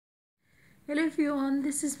Hello everyone,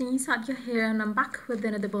 this is me Sadia here and I'm back with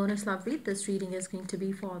another bonus love read. This reading is going to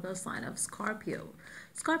be for the sign of Scorpio.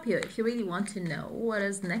 Scorpio, if you really want to know what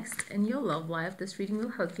is next in your love life, this reading will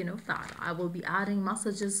help you know that. I will be adding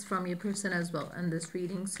messages from your person as well in this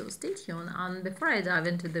reading, so stay tuned. And before I dive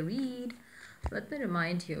into the read, let me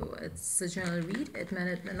remind you, it's a general read. It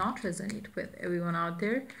may not resonate with everyone out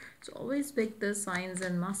there. So always pick the signs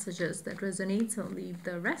and messages that resonates and leave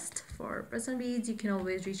the rest. For present reads, you can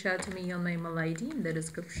always reach out to me on my email ID in the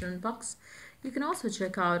description box. You can also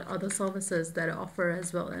check out other services that I offer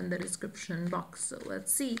as well in the description box. So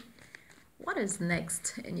let's see what is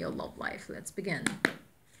next in your love life. Let's begin.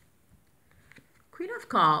 Queen of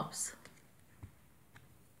Cups,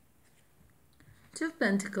 Two of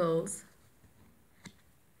Pentacles,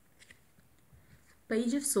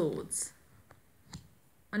 Page of Swords.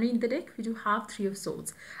 Underneath the deck, we do have Three of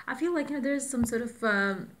Swords. I feel like there's some sort of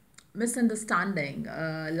misunderstanding,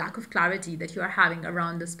 lack of clarity that you are having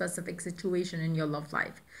around the specific situation in your love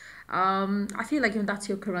life. I feel like that's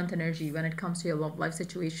your current energy when it comes to your love life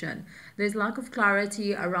situation. There's lack of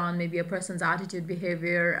clarity around maybe a person's attitude,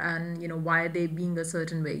 behavior, and why they being a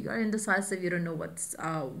certain way. You're indecisive. You don't know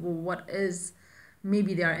what is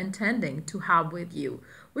maybe they are intending to have with you,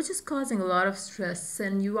 which is causing a lot of stress,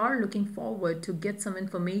 and you are looking forward to get some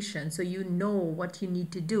information so you know what you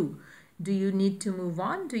need to do. Do you need to move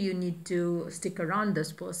on? Do you need to stick around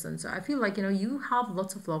this person? So I feel like you have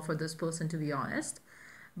lots of love for this person, to be honest,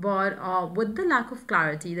 but with the lack of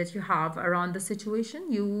clarity that you have around the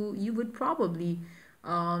situation, you would probably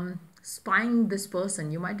spying this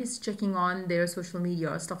person. You might be checking on their social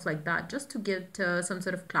media or stuff like that just to get some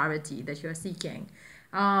sort of clarity that you're seeking.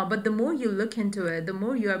 But the more you look into it, the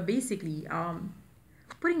more you are basically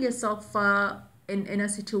putting yourself in a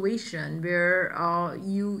situation where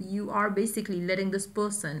you are basically letting this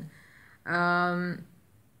person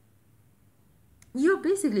you're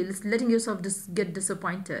basically just letting yourself just get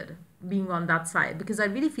disappointed being on that side, because I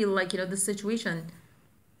really feel like the situation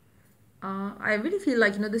I really feel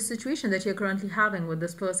like the situation that you're currently having with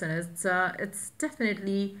this person is it's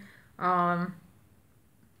definitely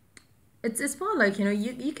it's more like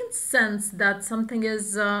you can sense that something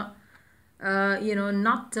is not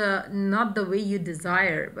the way you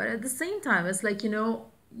desire, but at the same time it's like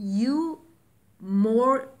you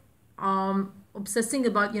more obsessing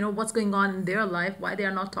about what's going on in their life, why they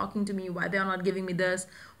are not talking to me, why they are not giving me this,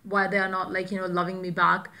 why they are not like loving me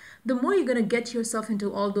back. The more you're going to get yourself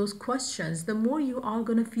into all those questions, the more you are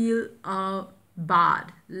going to feel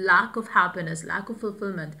bad, lack of happiness, lack of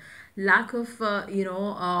fulfillment, lack of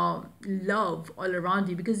love all around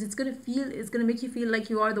you, because it's going to make you feel like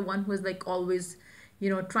you are the one who is like always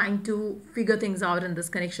trying to figure things out in this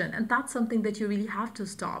connection. And that's something that you really have to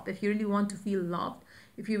stop if you really want to feel loved,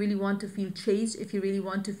 if you really want to feel chased, if you really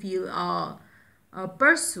want to feel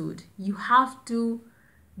pursued. You have to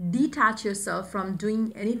detach yourself from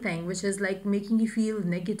doing anything which is like making you feel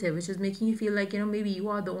negative, which is making you feel like maybe you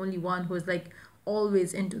are the only one who is like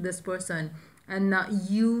always into this person, and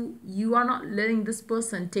you are not letting this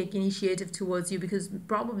person take initiative towards you, because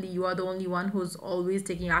probably you are the only one who's always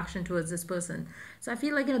taking action towards this person. So I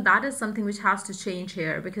feel like that is something which has to change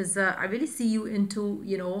here, because I really see you into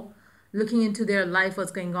looking into their life,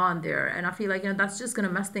 what's going on there, and I feel like that's just going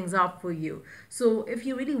to mess things up for you. So if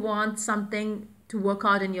you really want something to work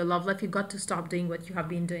out in your love life, you got to stop doing what you have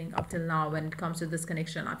been doing up till now when it comes to this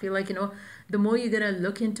connection. I feel like the more you're going to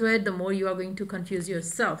look into it, the more you are going to confuse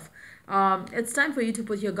yourself. It's time for you to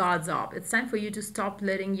put your guards up. It's time for you to stop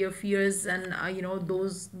letting your fears and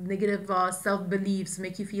those negative self-beliefs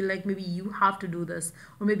make you feel like maybe you have to do this,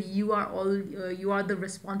 or maybe you are the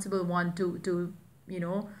responsible one to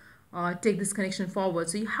take this connection forward.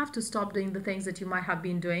 So you have to stop doing the things that you might have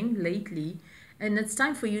been doing lately, and it's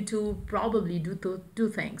time for you to probably do two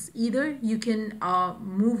things. Either you can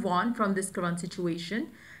move on from this current situation,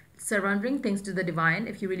 surrendering things to the divine.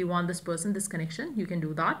 If you really want this person, this connection, you can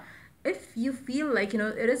do that. If you feel like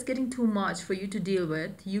it is getting too much for you to deal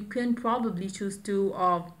with, you can probably choose to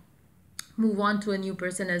move on to a new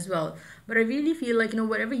person as well. But I really feel like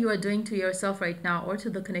whatever you are doing to yourself right now, or to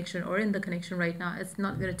the connection, or in the connection right now, it's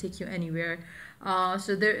not going to take you anywhere.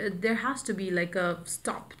 So there has to be like a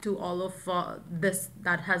stop to all of this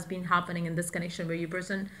that has been happening in this connection, where your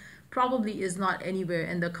person probably is not anywhere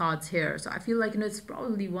in the cards here. So I feel like it's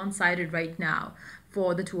probably one-sided right now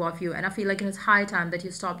for the two of you, and I feel like it's high time that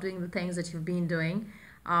you stop doing the things that you've been doing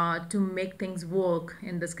to make things work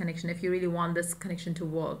in this connection, if you really want this connection to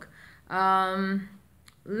work.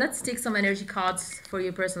 Let's take some energy cards for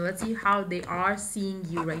your person. Let's see how they are seeing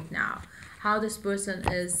you right now, how this person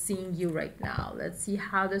is seeing you right now. Let's see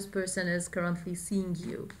how this person is currently seeing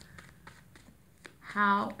you.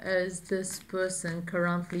 How is this person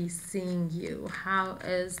currently seeing you? How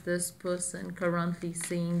is this person currently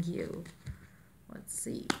seeing you? Let's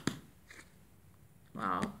see.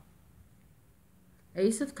 Wow.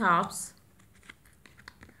 Ace of Cups,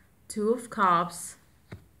 Two of Cups,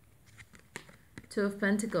 Two of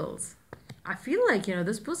Pentacles. I feel like,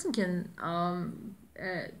 this person can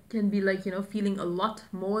be like, feeling a lot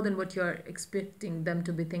more than what you're expecting them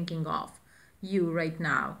to be thinking of you right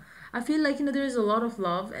now. I feel like, there is a lot of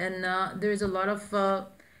love, and there is a lot of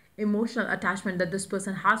emotional attachment that this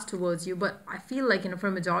person has towards you. But I feel like, for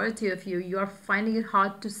a majority of you, you are finding it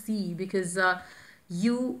hard to see because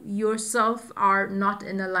you yourself are not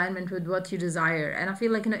in alignment with what you desire. And I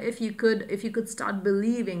feel like, if you could start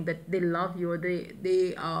believing that they love you, or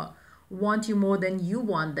they want you more than you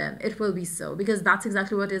want them, it will be so, because that's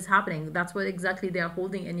exactly what is happening. That's what exactly they are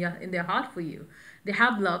holding in their heart for you. They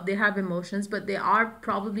have love, they have emotions, but they are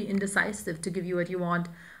probably indecisive to give you what you want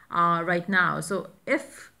right now. So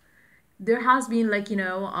if there has been like,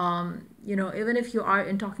 even if you are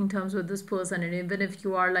in talking terms with this person, and even if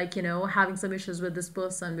you are like, having some issues with this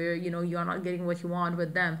person where, you are not getting what you want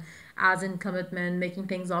with them, as in commitment, making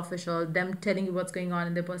things official, them telling you what's going on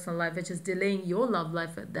in their personal life, which is delaying your love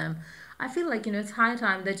life with them, I feel like, it's high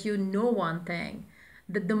time that you know one thing,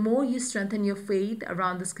 that the more you strengthen your faith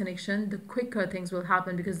around this connection, the quicker things will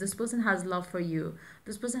happen, because this person has love for you.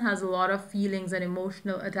 This person has a lot of feelings and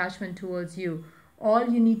emotional attachment towards you. All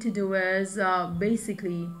you need to do is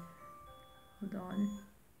basically, hold on.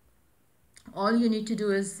 All you need to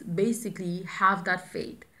do is basically have that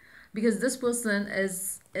faith, because this person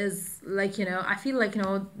is like, I feel like,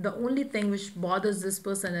 the only thing which bothers this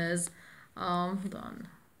person is, hold on.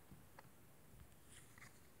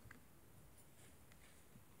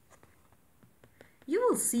 You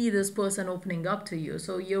will see this person opening up to you.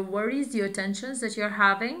 So your worries, your tensions that you're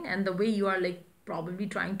having, and the way you are like probably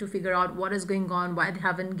trying to figure out what is going on, why they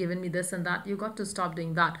haven't given me this and that, you got to stop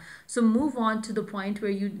doing that. So move on to the point where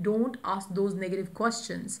you don't ask those negative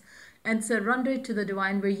questions, and surrender it to the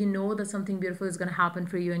divine, where you know that something beautiful is going to happen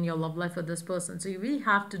for you in your love life with this person. So you really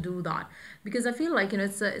have to do that, because I feel like,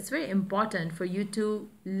 it's very important for you to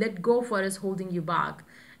let go of what is holding you back,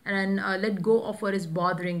 and let go of what is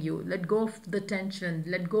bothering you, let go of the tension,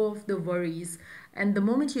 let go of the worries. And the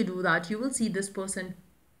moment you do that, you will see this person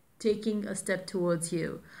taking a step towards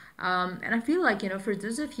you. And I feel like, for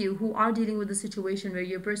those of you who are dealing with a situation where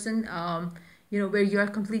your person, where you are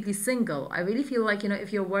completely single, I really feel like,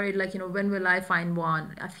 if you're worried, like, when will I find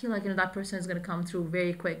one? I feel like, that person is going to come through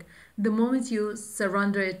very quick. The moment you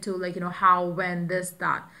surrender it to, like, how, when, this,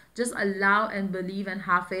 that, just allow and believe and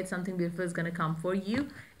have faith, something beautiful is going to come for you.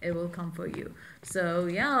 It will come for you. So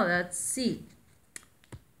yeah, let's see.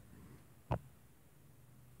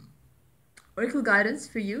 Oracle guidance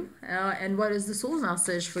for you, and what is the soul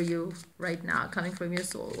message for you right now coming from your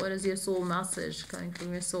soul? What is your soul message coming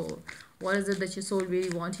from your soul? What is it that your soul really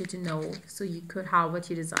wants you to know, so you could have what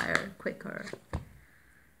you desire quicker?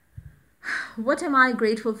 What am I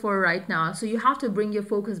grateful for right now? So you have to bring your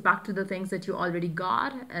focus back to the things that you already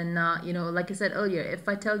got. And like I said earlier, if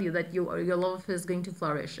I tell you that your love is going to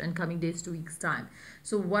flourish in coming days to weeks time,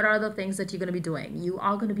 so what are the things that you're going to be doing? You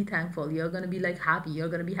are going to be thankful, you're going to be like happy, you're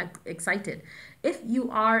going to be excited. If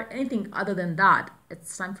you are anything other than that,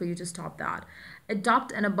 it's time for you to stop that.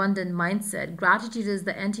 Adopt an abundant mindset. Gratitude is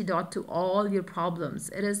the antidote to all your problems.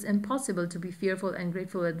 It is impossible to be fearful and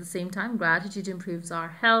grateful at the same time. Gratitude improves our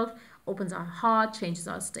health, opens our heart, changes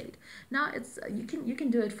our state. Now it's you can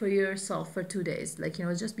do it for yourself for 2 days. Like,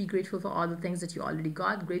 just be grateful for all the things that you already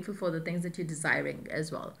got, grateful for the things that you're desiring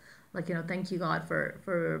as well. Like, thank you God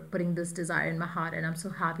for putting this desire in my heart, and I'm so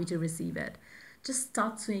happy to receive it. Just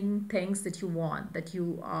start seeing things that you want, that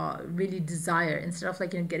you really desire, instead of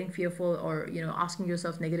like, getting fearful, or asking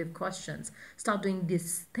yourself negative questions. Start doing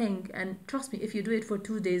this thing, and trust me, if you do it for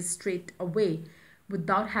 2 days straight away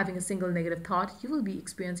without having a single negative thought, you will be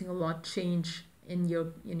experiencing a lot change in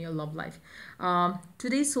your love life.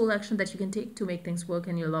 Today's soul action that you can take to make things work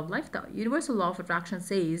in your love life. The universal law of attraction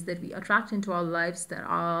says that we attract into our lives that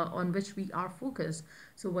are on which we are focused.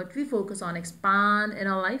 So what we focus on expand in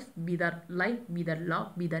our life, be that light, be that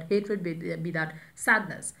love, be that hatred, be that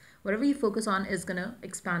sadness. Whatever you focus on is gonna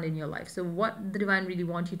expand in your life. So what the divine really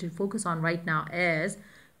wants you to focus on right now is,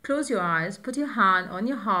 close your eyes, put your hand on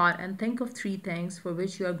your heart, and think of 3 things for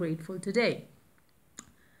which you are grateful today.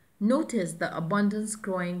 Notice the abundance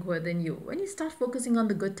growing within you. When you start focusing on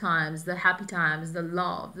the good times, the happy times, the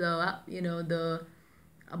love, the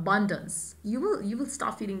abundance, you will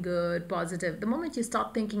start feeling good, positive. The moment you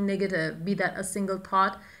start thinking negative, be that a single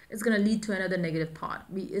thought, it's going to lead to another negative thought.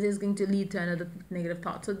 It is going to lead to another negative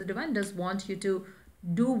thought. So the divine does want you to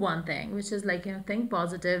do one thing, which is like, think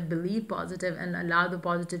positive, believe positive, and allow the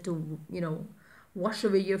positive to, wash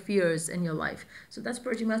away your fears in your life. So that's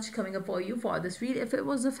pretty much coming up for you for this read. If it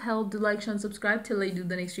was of help, do like, share, and subscribe. Till I do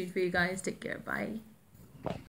the next read for you guys. Take care. Bye.